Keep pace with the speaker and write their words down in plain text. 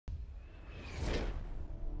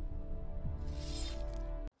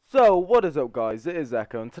So, what is up guys, it is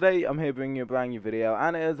Echo, and today I'm here bringing you a brand new video,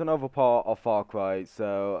 and it is another part of Farcry,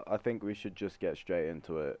 so I think we should just get straight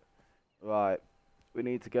into it. Right, we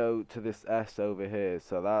need to go to this S over here,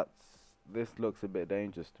 so this looks a bit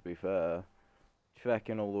dangerous to be fair.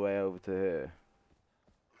 Trekking all the way over to here.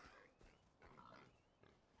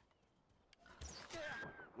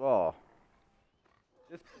 Oh.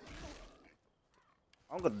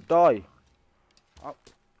 I'm gonna die.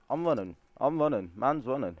 I'm running, man's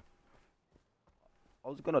running. I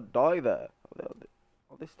was gonna die there.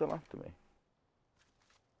 Are they still after me?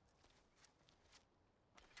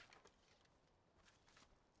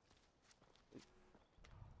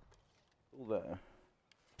 Still there.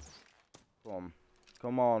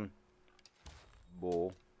 Come on,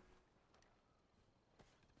 ball.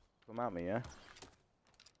 Come at me, yeah?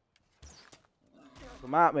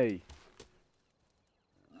 Come at me.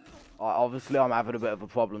 Obviously I'm having a bit of a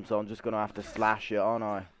problem, so I'm just gonna have to slash it, aren't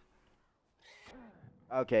I?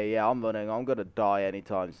 Okay, yeah, I'm running. I'm gonna die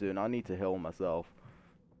anytime soon. I need to heal myself.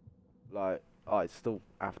 Like, oh, it's still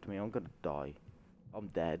after me. I'm gonna die. I'm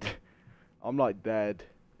dead. I'm like dead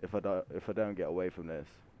if I don't get away from this.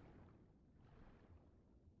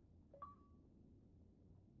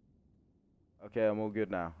 Okay, I'm all good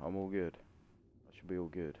now. I'm all good. I should be all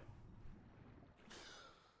good.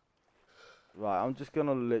 Right, I'm just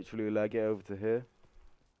gonna literally leg it over to here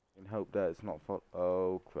and hope that it's not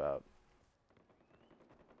oh crap.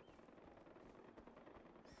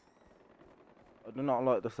 I do not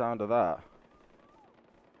like the sound of that.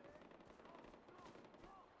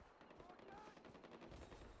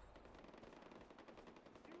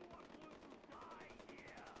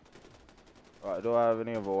 Right, do I have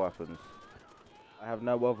any other weapons? I have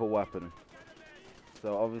no other weapon.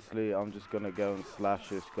 So obviously I'm just gonna go and slash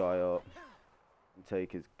this guy up and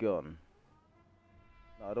take his gun.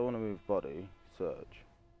 No, I don't want to move body. Search.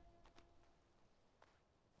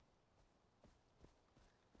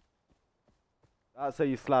 That's how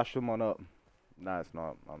you slash someone up. No, it's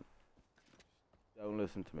not. Don't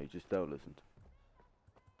listen to me. Just don't listen to me.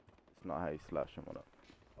 It's not how you slash someone up.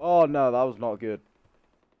 Oh no, that was not good.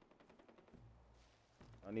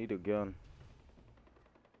 I need a gun.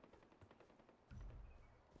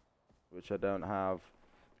 Which I don't have.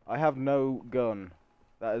 I have no gun.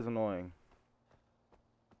 That is annoying.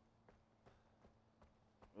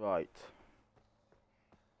 Right.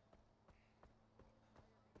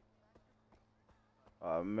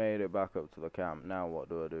 I made it back up to the camp. Now what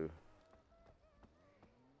do I do?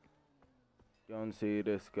 Go and see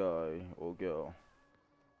this guy or girl.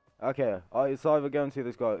 Okay, it's either go and see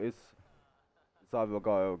this guy. It's either a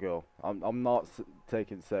guy or a girl. I'm not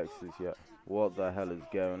taking sexes yet. What the hell is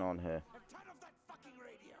going on here?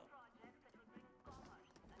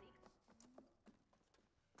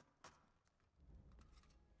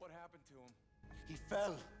 What happened to him? He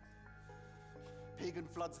fell. Pagan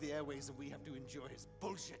floods the airways and we have to endure his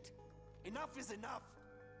bullshit. Enough is enough.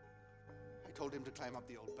 I told him to climb up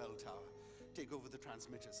the old bell tower, take over the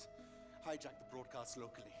transmitters, hijack the broadcasts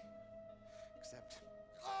locally. Except...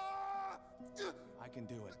 I can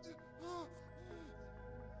do it.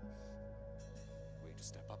 Way to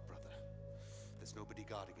step up, brother. There's nobody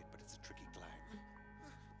guarding it, but it's a tricky climb.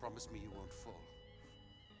 Promise me you won't fall.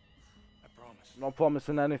 I promise. I'm not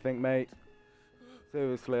promising anything, mate.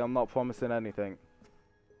 Seriously, I'm not promising anything.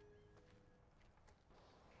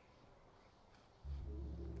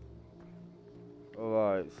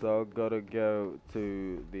 Alright, so I've got to go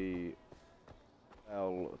to the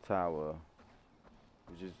L Tower,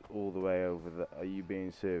 which is all the way over there. Are you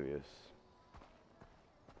being serious?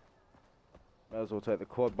 May as well take the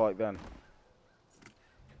quad bike then.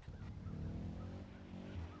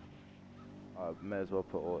 I may as well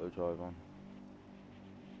put auto drive on.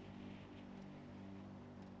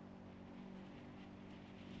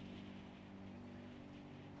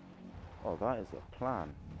 Oh, that is a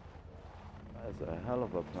plan. That is a hell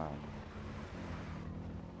of a plan.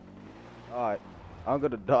 Alright, I'm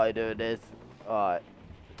gonna die doing this. Alright,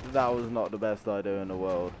 that was not the best idea in the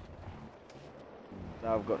world.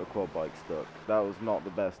 Now I've got the quad bike stuck. That was not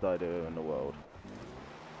the best idea in the world.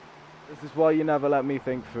 This is why you never let me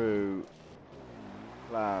think through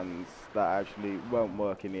plans that actually won't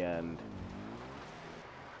work in the end.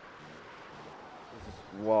 This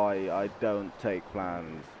is why I don't take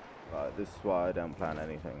plans. This is why I don't plan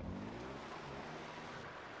anything.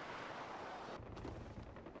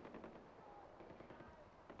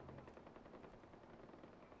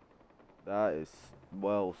 That is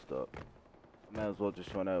well stuck. I may as well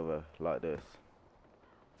just run over like this.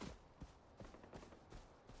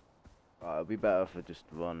 It'd be better if I just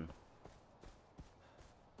run.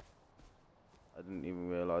 I didn't even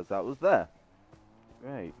realise that was there.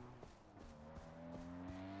 Great.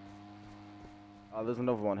 Oh, there's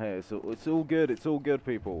another one here. So it's all good. It's all good,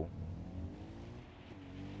 people.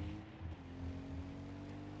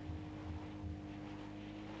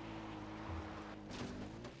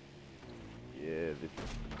 Yeah, this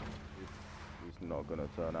is not gonna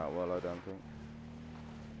turn out well, I don't think.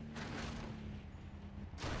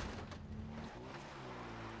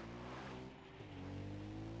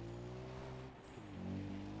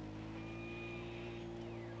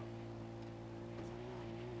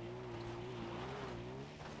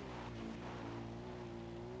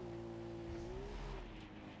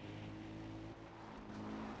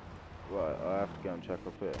 Right, I have to go and check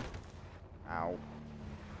up here. Ow.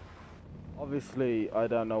 Obviously, I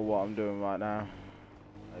don't know what I'm doing right now.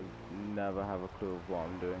 I never have a clue of what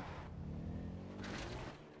I'm doing.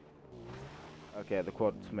 Okay, the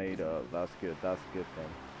quad's made up. That's good. That's a good thing.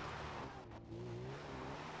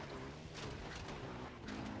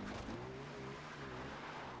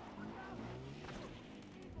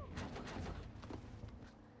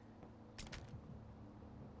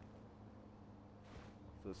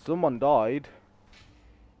 So someone died.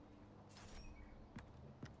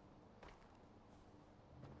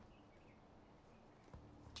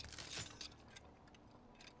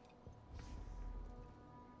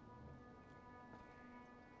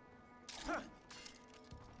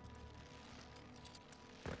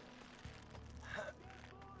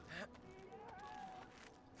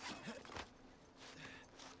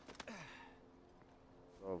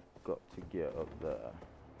 I've got to get up there.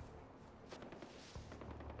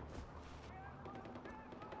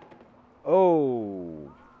 Oh!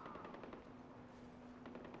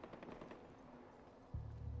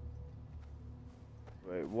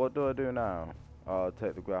 Wait, what do I do now? Oh, I'll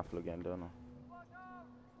take the grapple again, don't I?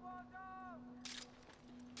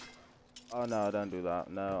 Oh no, I don't do that.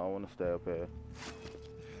 No, I want to stay up here.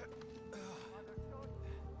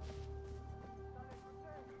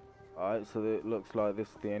 Alright, so it looks like this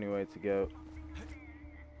is the only way to go.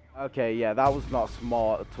 Okay, yeah, that was not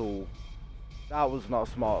smart at all. That was not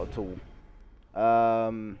smart at all.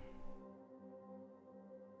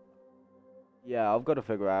 Yeah, I've got to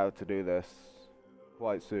figure out how to do this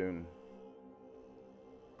quite soon.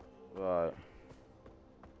 Right.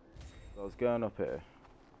 So I was going up here.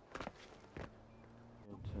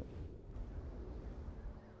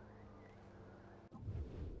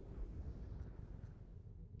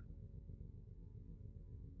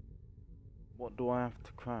 What do I have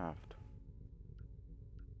to craft?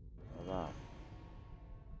 Like that.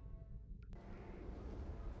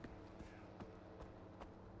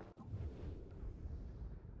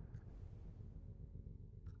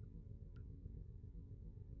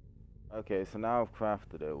 Okay, so now I've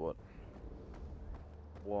crafted it.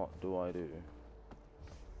 What do I do?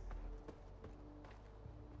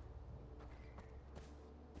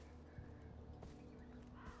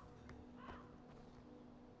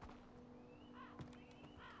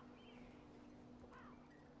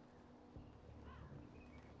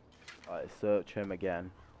 Alright, search him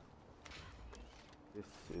again. This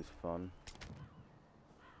is fun.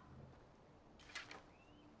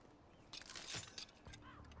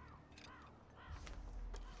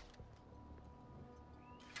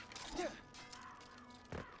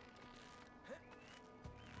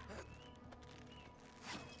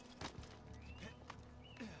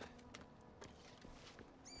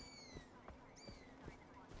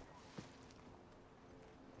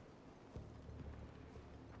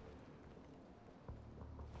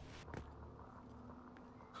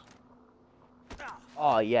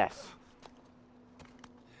 Oh, yes.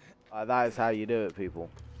 That is how you do it, people.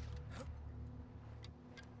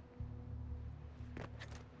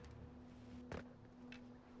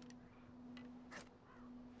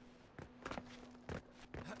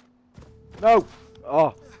 No!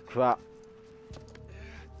 Oh, crap.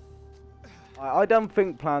 I don't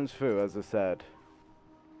think plans through, as I said.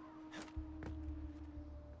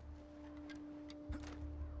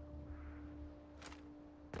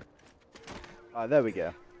 There we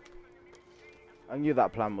go. I knew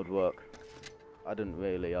that plan would work. I didn't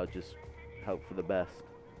really, I just hoped for the best.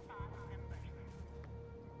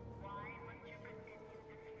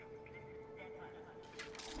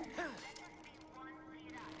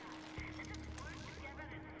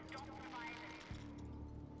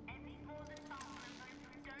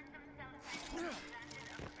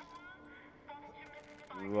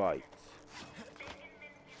 Right.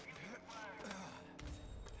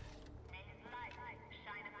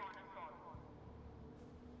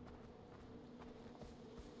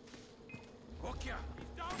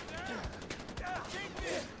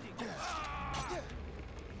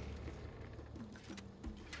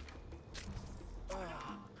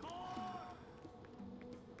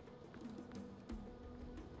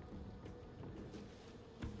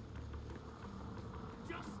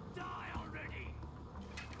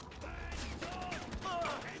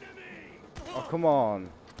 come on.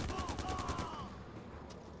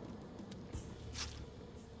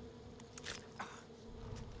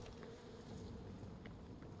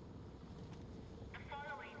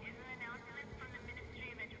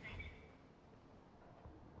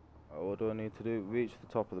 What do I need to do? Reach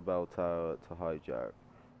the top of the bell tower to hijack.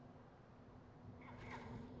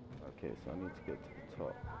 Okay, so I need to get to the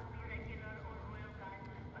top.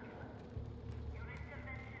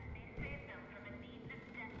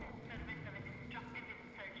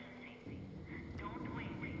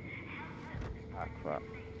 Ah, crap.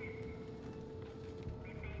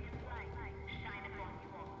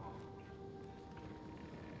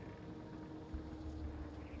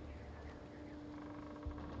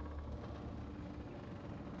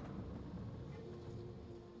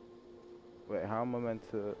 Wait, how am I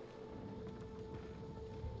meant to...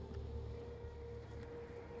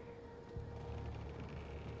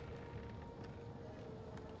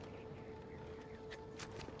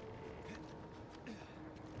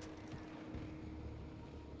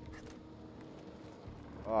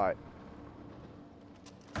 Alright.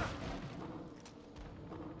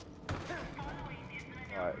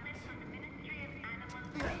 Alright.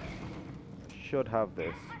 Should have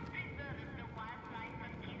this.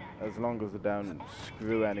 As long as I don't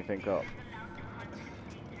screw anything up.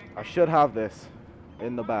 I should have this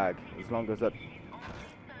in the bag. As long as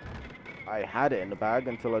I had it in the bag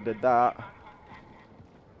until I did that.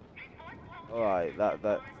 Alright,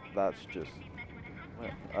 that's just...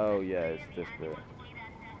 Oh yeah, it's this bit.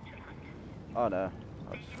 Oh no,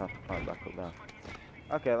 I just have to climb back up there.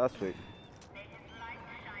 Okay, that's sweet.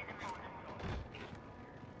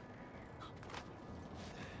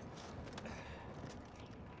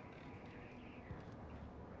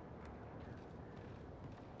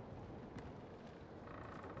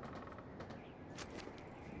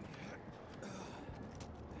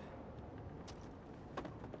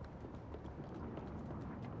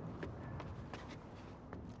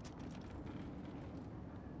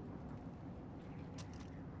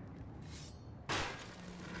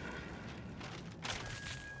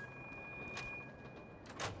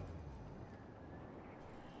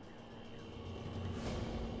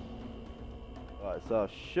 Right, so I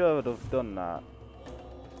should have done that.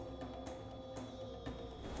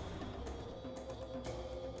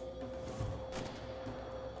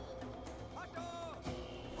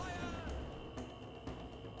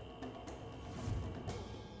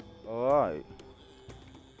 Alright.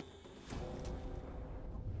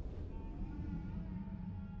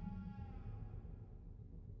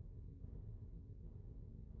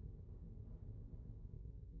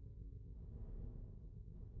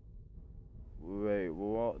 Wait,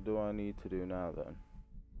 what do I need to do now then?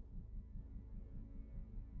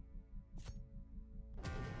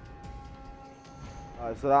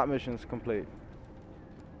 Alright, so that mission's complete.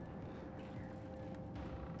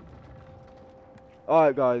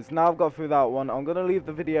 Alright guys, now I've got through that one, I'm going to leave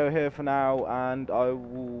the video here for now, and I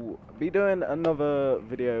will be doing another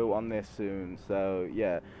video on this soon, so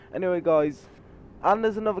yeah. Anyway guys, and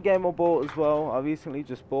there's another game I bought as well. I recently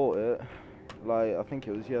just bought it. Like, I think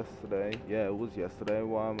it was yesterday. Yeah, it was yesterday.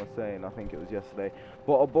 Why am I saying I think it was yesterday?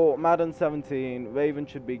 But I bought Madden 17. Raven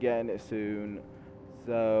should be getting it soon,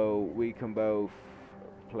 so we can both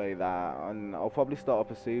play that. And I'll probably start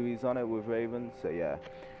up a series on it with Raven, so yeah.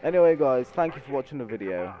 Anyway guys, thank you for watching the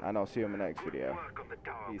video, and I'll see you in the next video.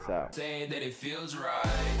 Peace out. Saying that it feels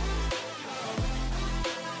right.